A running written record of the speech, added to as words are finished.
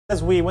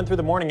As we went through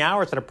the morning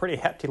hours, had a pretty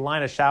hefty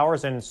line of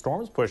showers and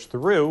storms pushed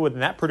through,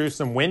 and that produced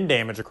some wind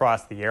damage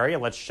across the area.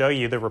 Let's show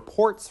you the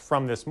reports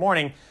from this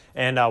morning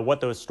and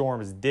what those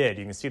storms did.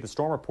 You can see the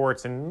storm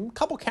reports in a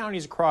couple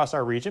counties across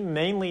our region,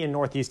 mainly in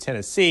northeast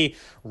Tennessee.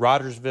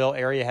 Rogersville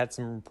area had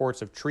some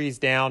reports of trees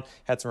down,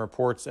 had some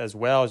reports as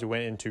well as we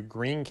went into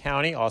Greene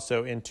County,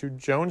 also into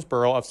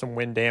Jonesboro of some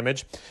wind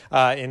damage.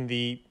 In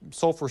the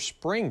Sulphur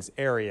Springs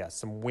area,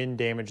 some wind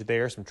damage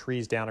there, some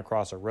trees down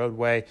across a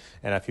roadway,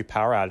 and a few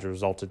power outages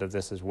resulted of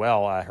this as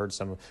well. I heard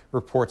some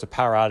reports of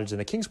power outage in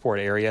the Kingsport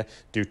area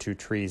due to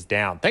trees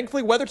down.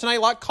 Thankfully, weather tonight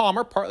a lot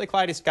calmer, partly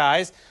cloudy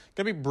skies.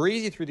 Going to be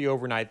breezy through the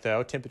overnight,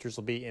 though. Temperatures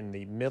will be in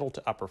the middle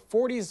to upper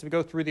 40s as we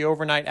go through the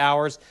overnight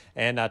hours.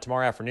 And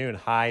tomorrow afternoon,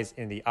 highs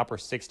in the upper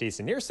 60s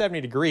and near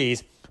 70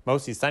 degrees.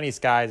 Mostly sunny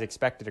skies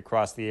expected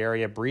across the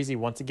area. Breezy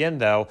once again,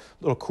 though.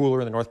 A little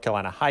cooler in the North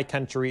Carolina high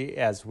country.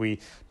 As we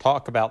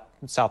talk about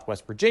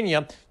Southwest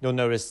Virginia, you'll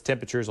notice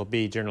temperatures will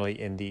be generally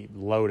in the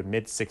low to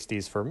mid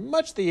 60s for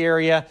much of the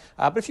area.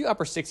 But a few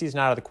upper 60s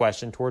not out of the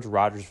question towards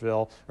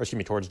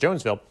towards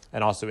Jonesville,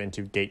 and also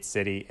into Gate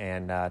City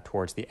and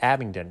towards the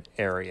Abingdon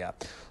area.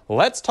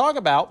 Let's talk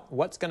about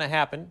what's going to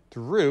happen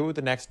through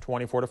the next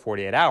 24 to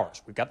 48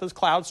 hours. We've got those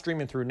clouds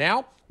streaming through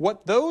now.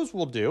 What those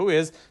will do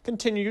is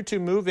continue to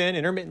move in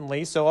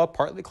intermittently, so a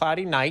partly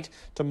cloudy night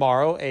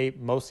tomorrow, a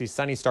mostly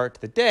sunny start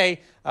to the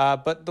day,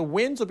 but the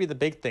winds will be the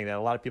big thing that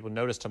a lot of people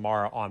notice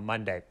tomorrow on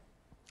Monday.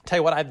 Tell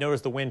you what, I've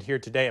noticed the wind here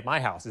today at my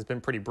house. It's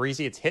been pretty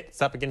breezy.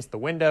 It's up against the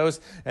windows,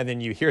 and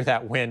then you hear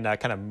that wind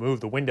kind of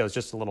move the windows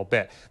just a little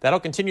bit. That'll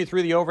continue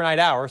through the overnight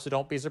hours, so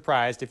don't be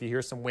surprised if you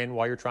hear some wind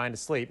while you're trying to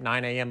sleep.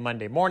 9 a.m.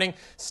 Monday morning,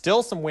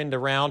 still some wind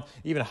around,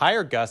 even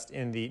higher gust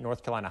in the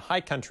North Carolina high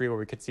country where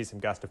we could see some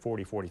gusts of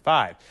 40,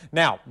 45.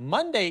 Now,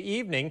 Monday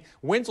evening,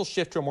 winds will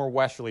shift to a more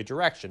westerly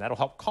direction. That'll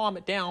help calm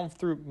it down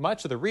through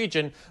much of the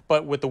region,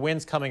 but with the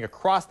winds coming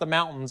across the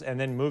mountains and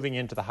then moving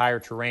into the higher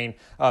terrain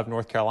of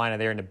North Carolina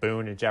there into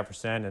Boone and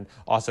Jefferson and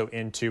also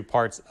into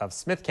parts of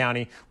Smith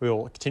County, we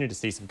will continue to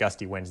see some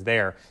gusty winds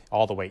there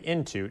all the way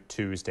into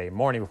Tuesday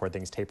morning before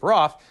things taper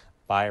off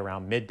by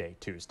around midday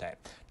Tuesday.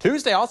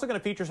 Tuesday also going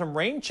to feature some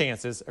rain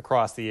chances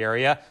across the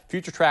area.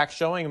 Future tracks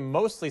showing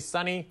mostly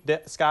sunny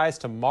skies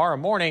tomorrow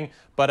morning,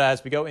 but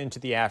as we go into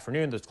the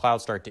afternoon, those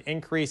clouds start to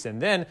increase, and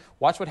then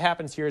watch what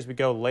happens here as we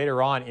go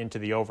later on into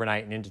the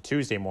overnight and into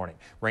Tuesday morning.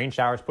 Rain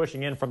showers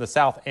pushing in from the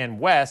south and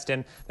west,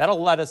 and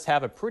that'll let us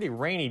have a pretty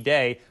rainy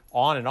day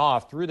on and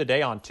off through the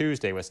day on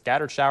Tuesday with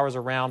scattered showers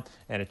around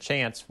and a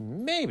chance,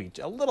 maybe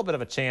a little bit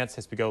of a chance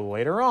as we go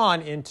later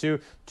on into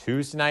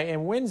Tuesday night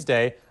and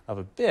Wednesday of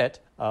a bit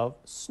of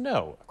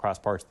snow across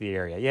parts of the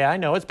area. Yeah, I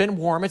know it's been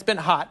warm, it's been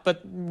hot,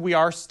 but we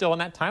are still in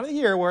that time of the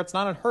year where it's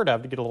not unheard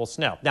of to get a little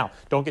snow. Now,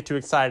 don't get too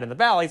excited in the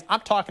valleys. I'm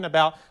talking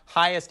about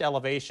highest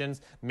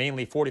elevations,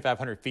 mainly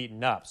 4,500 feet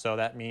and up. So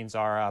that means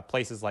our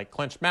places like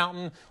Clinch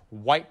Mountain,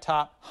 White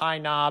Top, High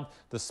Knob,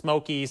 the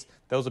Smokies.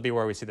 Those will be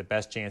where we see the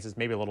best chances,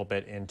 maybe a little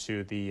bit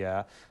into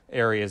the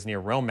areas near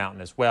Rome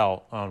Mountain as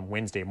well on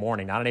Wednesday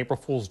morning. Not an April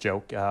Fool's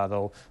joke,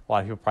 though a lot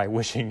of people are probably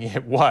wishing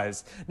it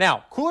was.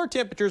 Now, cooler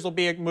temperatures will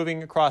be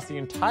moving across the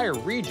entire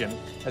region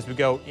as we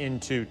go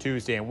into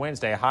Tuesday and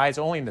Wednesday. Highs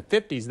only in the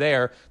 50s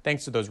there,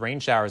 thanks to those rain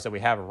showers that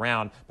we have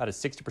around. About a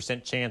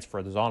 60% chance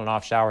for those on and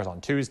off showers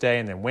on Tuesday,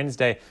 and then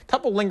Wednesday, a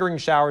couple lingering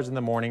showers in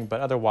the morning,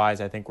 but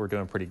otherwise I think we're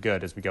doing pretty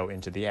good as we go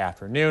into the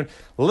afternoon.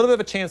 A little bit of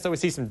a chance that we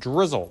see some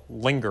drizzle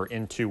linger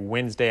into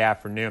Wednesday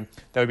afternoon.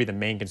 That would be the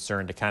main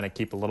concern, to kind of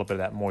keep a little bit of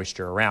that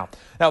moisture around.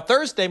 Now,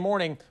 Thursday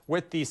morning,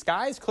 with the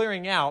skies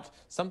clearing out,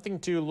 something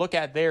to look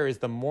at there is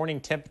the morning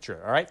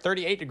temperature. All right,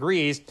 38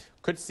 degrees.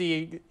 Could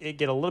see it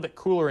get a little bit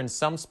cooler in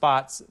some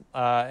spots,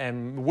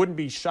 and wouldn't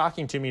be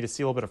shocking to me to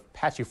see a little bit of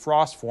patchy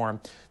frost form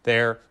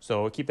there.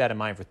 So keep that in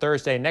mind for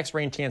Thursday. Next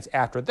rain chance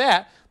after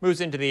that moves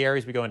into the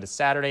areas we go into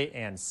Saturday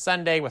and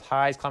Sunday, with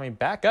highs climbing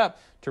back up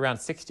to around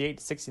 68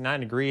 to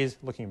 69 degrees,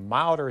 looking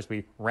milder as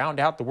we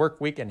round out the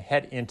work week and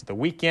head into the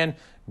weekend.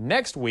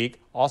 Next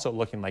week, also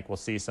looking like we'll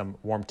see some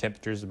warm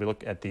temperatures as we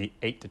look at the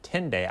 8 to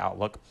 10 day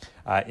outlook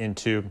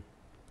into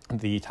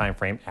the time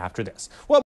frame after this. Well,